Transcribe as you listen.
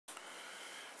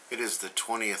It is the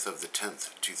 20th of the 10th,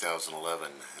 2011,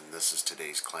 and this is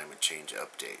today's climate change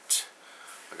update.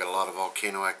 I got a lot of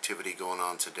volcano activity going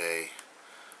on today,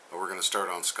 but we're going to start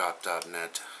on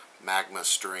scott.net. Magma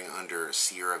stirring under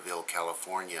Sierraville,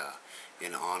 California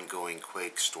in ongoing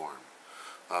quake storm.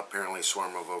 Apparently a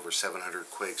swarm of over 700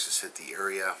 quakes has hit the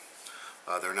area.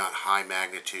 They're not high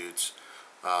magnitudes,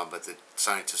 but the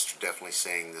scientists are definitely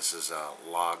saying this is a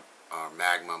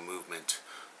magma movement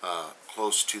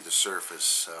close to the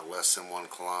surface, less than 1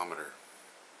 kilometer.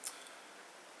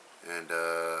 And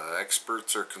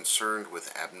experts are concerned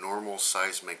with abnormal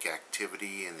seismic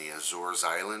activity in the Azores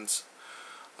Islands.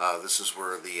 This is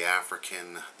where the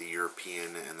African, the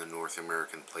European, and the North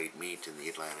American plate meet in the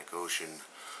Atlantic Ocean.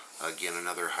 Again,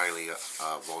 another highly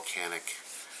volcanic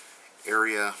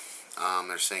area.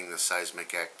 They're saying the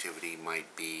seismic activity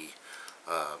might be,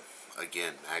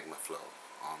 again, magma flow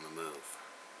on the move.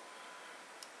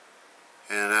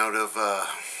 And out of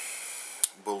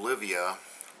Bolivia,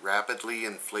 rapidly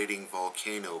inflating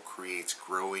volcano creates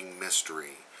growing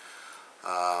mystery.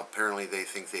 Apparently they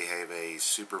think they have a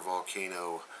super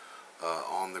volcano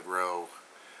on the grow.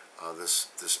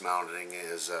 This mountain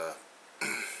is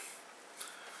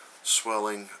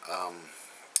swelling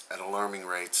at alarming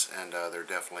rates, and they're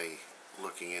definitely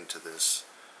looking into this.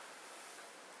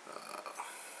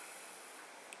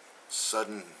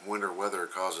 Sudden winter weather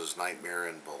causes nightmare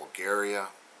in Bulgaria,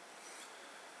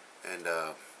 and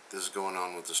this is going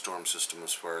on with the storm system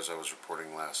as far as I was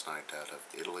reporting last night out of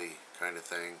Italy kind of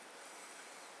thing,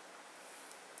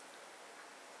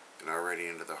 and already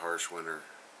into the harsh winter.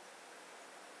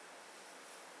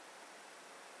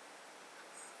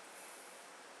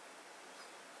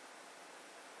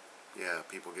 Yeah,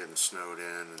 people getting snowed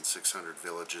in and 600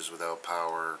 villages without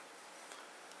power.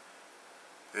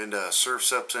 And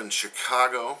surf's up in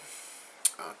Chicago.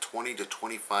 20 to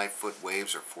 25 foot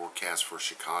waves are forecast for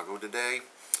Chicago today.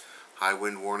 High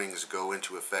wind warnings go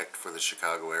into effect for the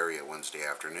Chicago area Wednesday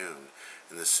afternoon,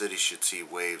 and the city should see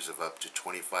waves of up to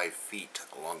 25 feet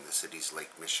along the city's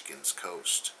Lake Michigan's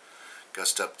coast.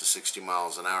 Gusts up to 60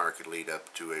 miles an hour could lead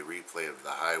up to a replay of the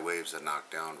high waves that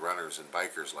knocked down runners and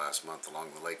bikers last month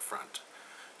along the lakefront.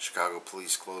 Chicago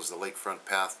police closed the lakefront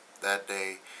path that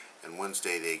day, and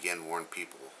Wednesday they again warned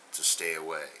people to stay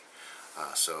away.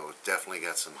 So definitely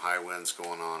got some high winds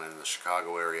going on in the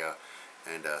Chicago area,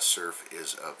 and surf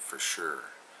is up for sure.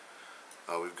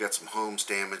 We've got some homes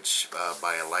damaged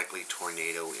by a likely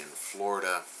tornado in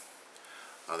Florida.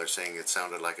 They're saying it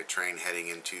sounded like a train heading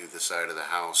into the side of the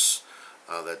house.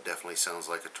 That definitely sounds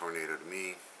like a tornado to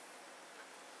me.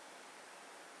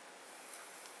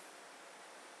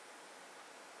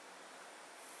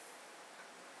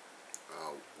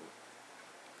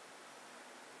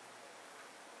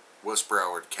 West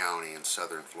Broward County in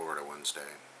southern Florida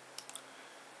Wednesday.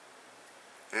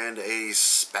 And a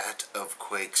spat of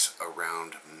quakes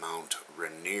around Mount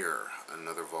Rainier,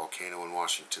 another volcano in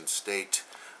Washington State.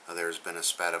 There's been a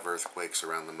spat of earthquakes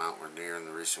around the Mount Rainier in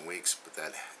the recent weeks, but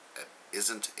that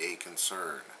isn't a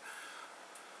concern.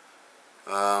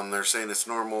 They're saying it's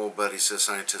normal, but he says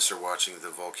scientists are watching the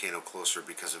volcano closer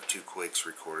because of 2 quakes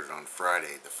recorded on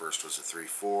Friday. The first was a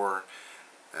 3.4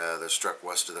 that struck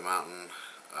west of the mountain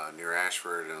near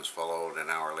Ashford, and was followed an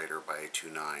hour later by a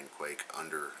 2.9 quake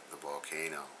under the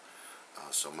volcano.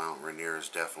 So Mount Rainier is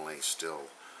definitely still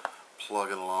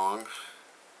plugging along.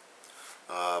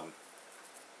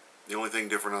 The only thing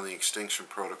different on the extinction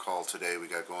protocol today we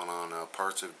got going on,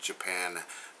 parts of Japan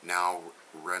now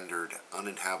rendered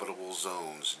uninhabitable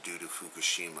zones due to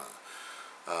Fukushima.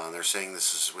 They're saying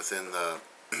this is within the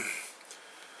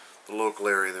local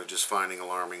area. They're just finding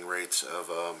alarming rates of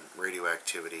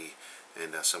radioactivity,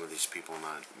 and some of these people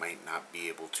might not be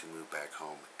able to move back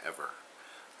home ever.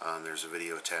 There's a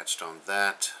video attached on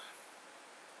that.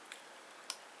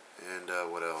 And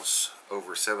what else?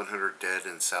 Over 700 dead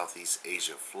in Southeast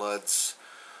Asia floods.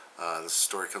 This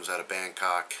story comes out of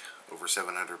Bangkok. Over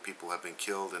 700 people have been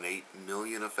killed and 8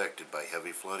 million affected by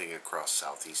heavy flooding across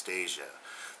Southeast Asia,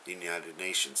 the United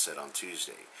Nations said on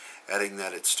Tuesday, adding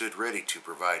that it stood ready to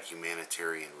provide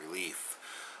humanitarian relief.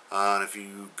 And if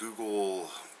you Google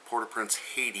Port-au-Prince,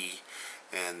 Haiti,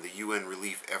 and the UN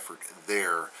relief effort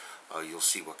there, you'll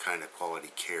see what kind of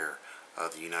quality care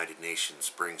the United Nations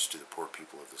brings to the poor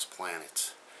people of this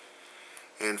planet.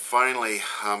 And finally,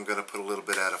 I'm going to put a little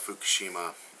bit out of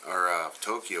Fukushima, or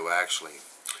Tokyo actually.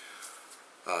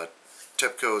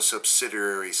 TEPCO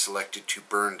subsidiary selected to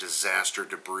burn disaster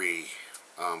debris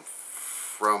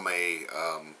from a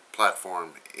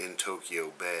platform in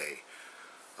Tokyo Bay.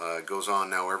 It goes on,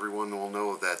 now everyone will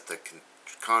know that the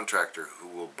contractor who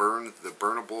will burn the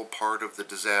burnable part of the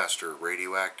disaster,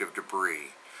 radioactive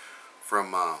debris,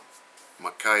 from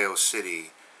Makayo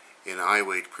City in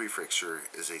Iwate Prefecture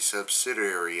is a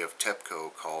subsidiary of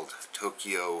TEPCO called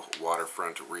Tokyo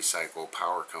Waterfront Recycle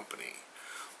Power Company,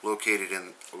 located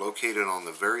on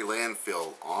the very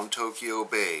landfill on Tokyo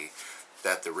Bay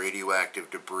that the radioactive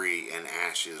debris and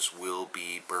ashes will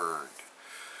be burned.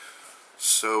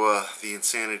 So the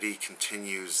insanity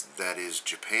continues. That is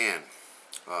Japan.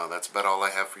 That's about all I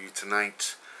have for you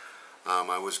tonight.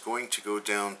 I was going to go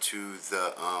down to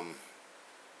the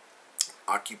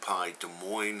Occupy Des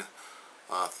Moines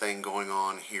thing going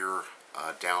on here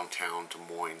downtown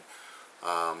Des Moines.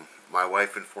 My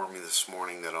wife informed me this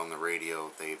morning that on the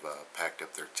radio they've packed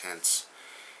up their tents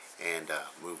and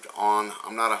moved on.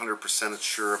 I'm not 100%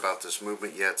 sure about this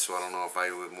movement yet, so I don't know if I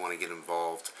would want to get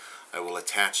involved. I will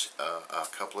attach a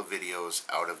couple of videos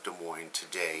out of Des Moines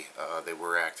today. They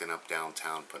were acting up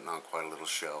downtown, putting on quite a little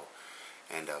show.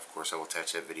 And of course I will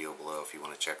attach that video below if you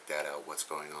want to check that out, what's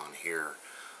going on here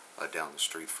down the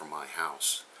street from my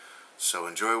house. So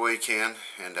enjoy while you can,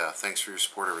 and thanks for your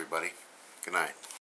support, everybody. Good night.